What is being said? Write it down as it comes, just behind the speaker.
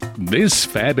This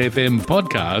Fab FM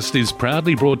podcast is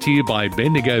proudly brought to you by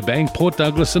Bendigo Bank, Port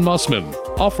Douglas and Mossman,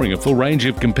 offering a full range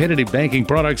of competitive banking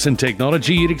products and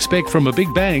technology you'd expect from a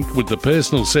big bank with the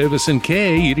personal service and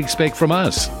care you'd expect from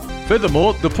us.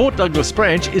 Furthermore, the Port Douglas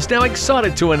branch is now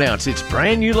excited to announce its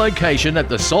brand new location at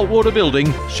the Saltwater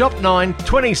Building, Shop 9,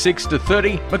 26 to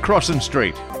 30 McCrossan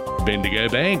Street. Bendigo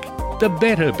Bank, the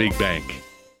better big bank.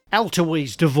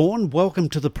 Alteouise, DeVaughn, welcome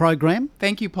to the program.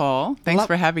 Thank you, Paul. Thanks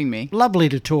for having me. Lovely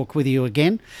to talk with you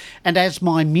again. And as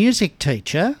my music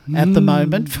teacher at the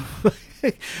moment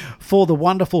for the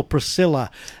wonderful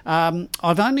Priscilla, I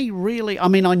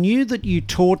knew that you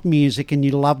taught music and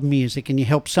you love music and you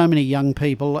help so many young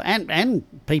people and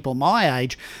people my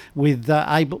age with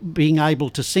being able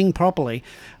to sing properly.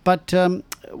 But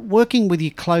working with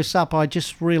you close up, I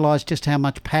just realised just how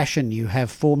much passion you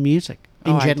have for music.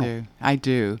 In general. I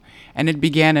do. And it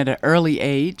began at an early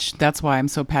age. That's why I'm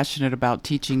so passionate about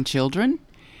teaching children.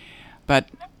 But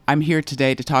I'm here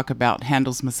today to talk about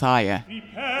Handel's Messiah.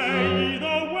 Prepare ye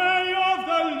the way of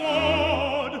the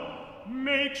Lord,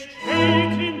 make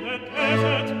straight in the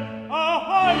desert a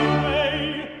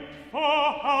highway for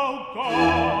our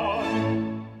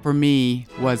God. For me,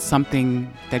 was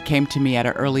something that came to me at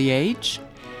an early age.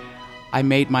 I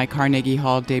made my Carnegie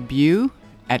Hall debut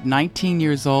at 19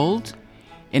 years old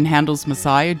in Handel's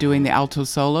Messiah, doing the alto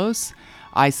solos.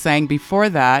 I sang before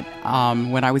that.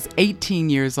 When I was 18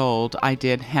 years old, I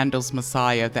did Handel's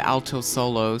Messiah, the alto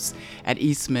solos at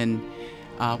Eastman,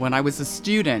 when I was a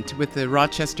student with the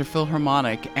Rochester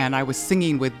Philharmonic, and I was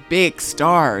singing with big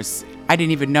stars. I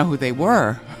didn't even know who they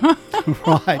were.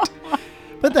 Right.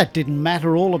 But that didn't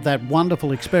matter, all of that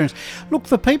wonderful experience. Look,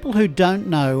 for people who don't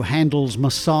know Handel's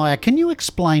Messiah, can you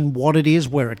explain what it is,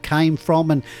 where it came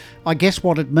from, and I guess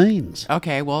what it means?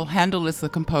 Okay, well, Handel is the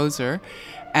composer,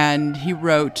 and he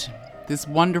wrote this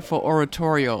wonderful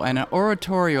oratorio. And an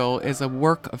oratorio is a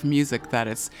work of music that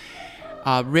is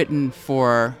written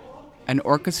for an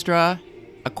orchestra,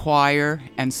 a choir,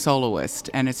 and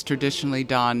soloist. And it's traditionally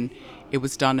done, it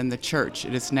was done in the church.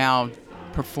 It is now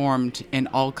performed in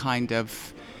all kind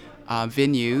of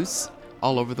venues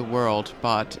all over the world,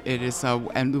 but it is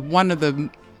and one of the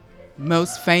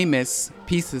most famous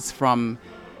pieces from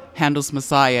Handel's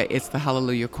Messiah is the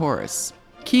Hallelujah Chorus.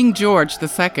 King George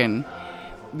II,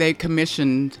 they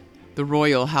commissioned the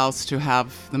royal house to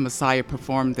have the Messiah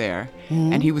performed there,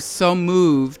 and he was so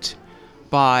moved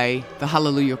by the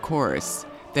Hallelujah Chorus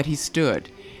that he stood.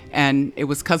 And it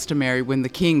was customary when the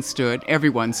king stood,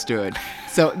 everyone stood.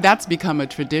 So that's become a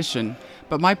tradition.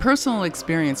 But my personal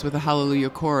experience with the Hallelujah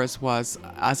Chorus was,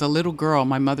 as a little girl,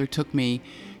 my mother took me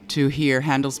to hear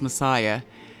Handel's Messiah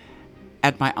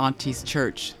at my auntie's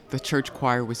church. The church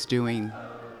choir was doing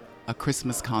a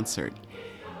Christmas concert.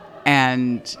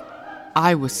 And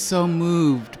I was so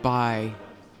moved by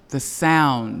the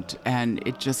sound, and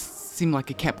it just seemed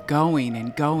like it kept going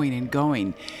and going and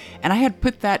going. And I had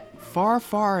put that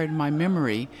far in my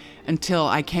memory until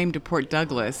I came to Port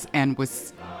Douglas and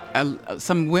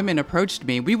some women approached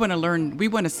me. We want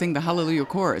to sing the Hallelujah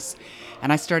Chorus.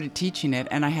 And I started teaching it,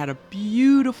 and I had a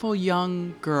beautiful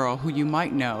young girl who you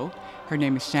might know. Her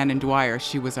name is Shannon Dwyer.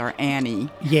 She was our Annie.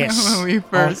 Yes. When we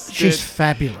first she's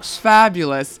fabulous.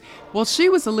 Fabulous. Well, she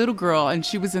was a little girl, and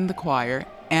she was in the choir,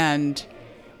 and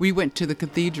we went to the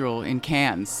cathedral in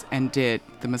Cairns and did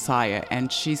the Messiah, and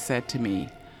she said to me,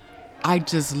 I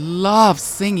just love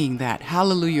singing that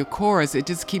Hallelujah Chorus. It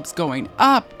just keeps going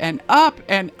up and up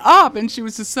and up. And she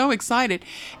was just so excited.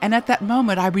 And at that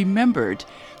moment, I remembered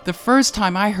the first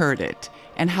time I heard it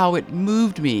and how it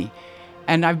moved me.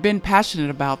 And I've been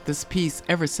passionate about this piece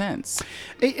ever since.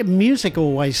 Music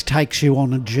always takes you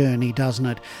on a journey, doesn't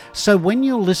it? So when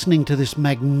you're listening to this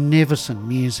magnificent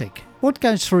music, what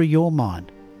goes through your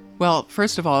mind? Well,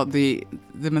 first of all, the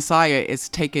Messiah is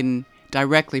taken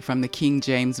directly from the King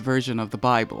James Version of the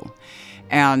Bible.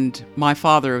 And my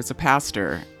father was a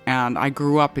pastor, and I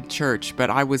grew up in church, but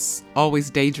I was always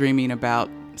daydreaming about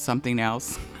something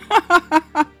else.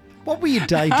 What were you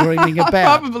daydreaming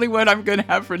about? Probably what I'm going to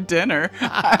have for dinner.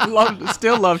 I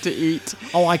still love to eat.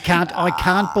 Oh, I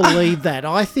can't believe that.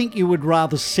 I think you would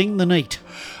rather sing than eat.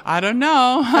 I don't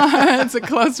know. It's a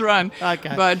close run.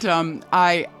 Okay. But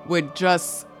I would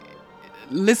just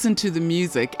listen to the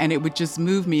music, and it would just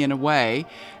move me in a way.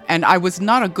 And I was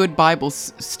not a good Bible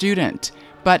student,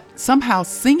 but somehow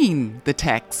singing the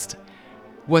text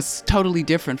was totally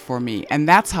different for me. And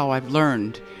that's how I've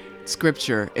learned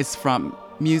Scripture, is from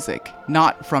music,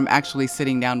 not from actually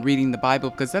sitting down reading the Bible,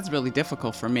 because that's really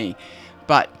difficult for me.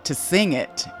 but to sing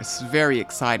it is very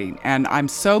exciting. And I'm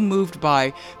so moved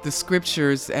by the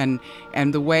scriptures and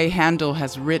the way Handel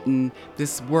has written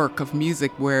this work of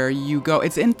music where you go,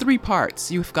 it's in 3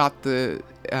 parts. You've got the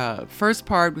first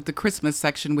part with the Christmas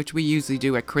section, which we usually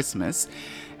do at Christmas.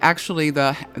 Actually,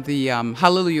 the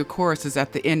Hallelujah chorus is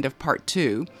at the end of part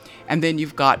 2, and then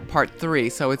you've got part 3.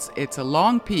 So it's a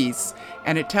long piece,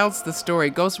 and it tells the story.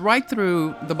 It goes right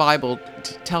through the Bible,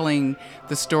 telling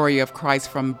the story of Christ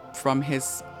from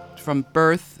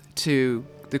birth to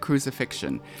the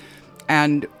crucifixion.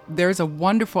 And there's a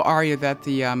wonderful aria that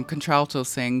the contralto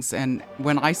sings, and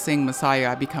when I sing Messiah,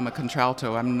 I become a contralto.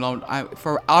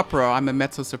 For opera, I'm a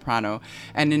mezzo-soprano,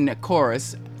 and in a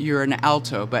chorus, you're an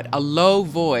alto, but a low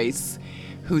voice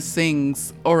who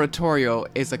sings oratorio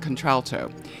is a contralto.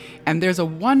 And there's a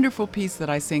wonderful piece that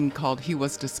I sing called He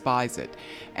Was Despised.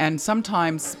 And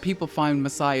sometimes people find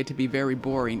Messiah to be very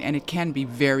boring, and it can be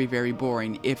very, very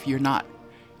boring if you're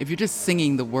just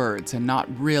singing the words and not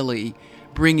really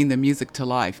bringing the music to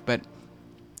life. But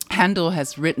Handel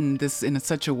has written this in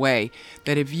such a way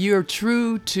that if you're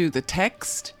true to the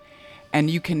text and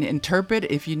you can interpret,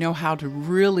 if you know how to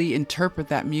really interpret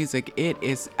that music, it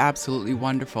is absolutely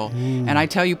wonderful. And I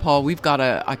tell you, Paul, we've got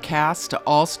an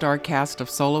all-star cast of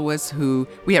soloists who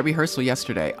we had rehearsal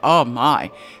yesterday. Oh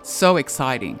my, so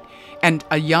exciting. And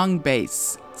a young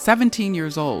bass, 17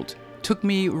 years old, took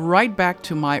me right back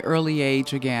to my early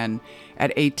age again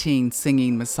at 18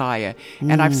 singing Messiah.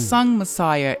 And I've sung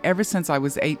Messiah ever since I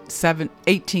was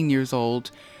 18 years old.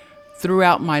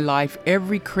 Throughout my life,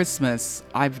 every Christmas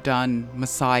I've done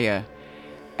Messiah.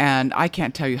 And I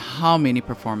can't tell you how many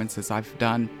performances I've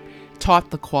done.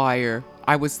 Taught the choir.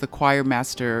 I was the choir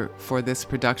master for this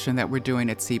production that we're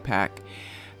doing at CPAC.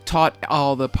 Taught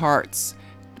all the parts.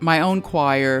 My own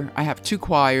choir, I have 2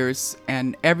 choirs,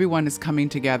 and everyone is coming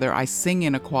together. I sing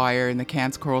in a choir in the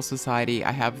Cairns Choral Society.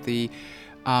 I have the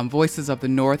Voices of the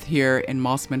North here in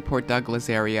Mossman, Port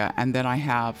Douglas area, and then I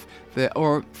have the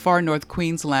Far North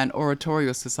Queensland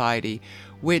Oratorio Society,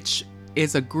 which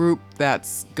is a group that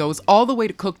goes all the way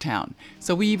to Cooktown.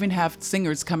 So we even have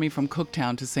singers coming from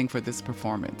Cooktown to sing for this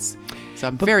performance. So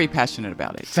I'm very passionate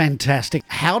about it. Fantastic.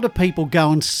 How do people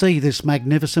go and see this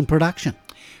magnificent production?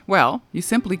 Well, you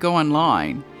simply go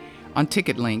online on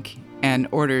TicketLink and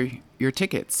order your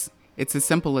tickets. It's as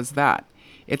simple as that.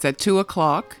 It's at 2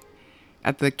 o'clock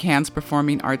at the Cairns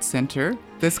Performing Arts Center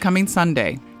this coming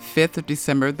Sunday, 5th of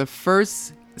December. The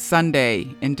first Sunday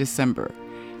in December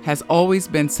has always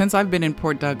been, since I've been in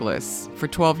Port Douglas for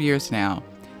 12 years now,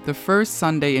 the first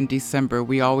Sunday in December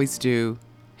we always do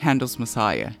Handel's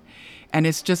Messiah. And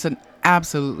it's just an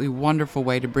absolutely wonderful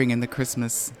way to bring in the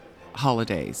Christmas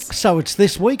holidays. So it's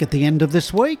this week, at the end of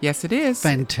this week? Yes, it is.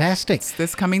 Fantastic. It's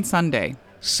this coming Sunday.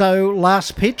 So,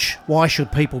 last pitch, why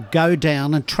should people go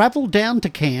down and travel down to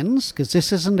Cairns? Because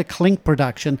this isn't a Clink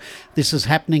production. This is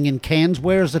happening in Cairns.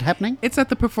 Where is it happening? It's at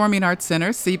the Performing Arts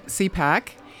Center, CPAC.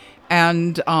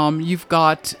 And you've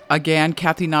got, again,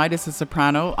 Kathy Knight is a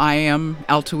soprano. I am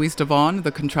Alteouise DeVaughn,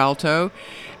 the contralto.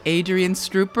 Adrian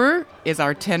Strooper is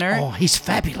our tenor. Oh, he's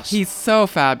fabulous. He's so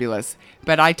fabulous.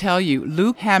 But I tell you,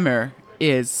 Luke Hammer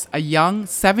is a young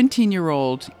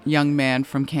 17-year-old young man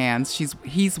from Cairns.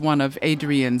 He's one of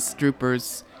Adrian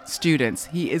Strooper's students.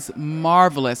 He is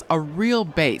marvelous, a real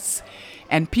bass.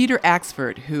 And Peter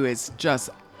Axford, who is just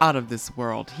out of this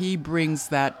world, he brings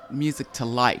that music to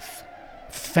life.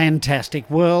 Fantastic.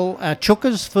 Well,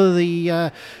 chukkers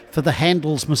for the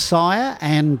Handel's Messiah,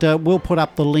 and we'll put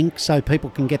up the link so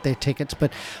people can get their tickets.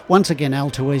 But once again,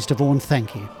 Alteouise DeVaughn,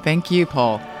 thank you. Thank you,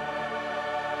 Paul.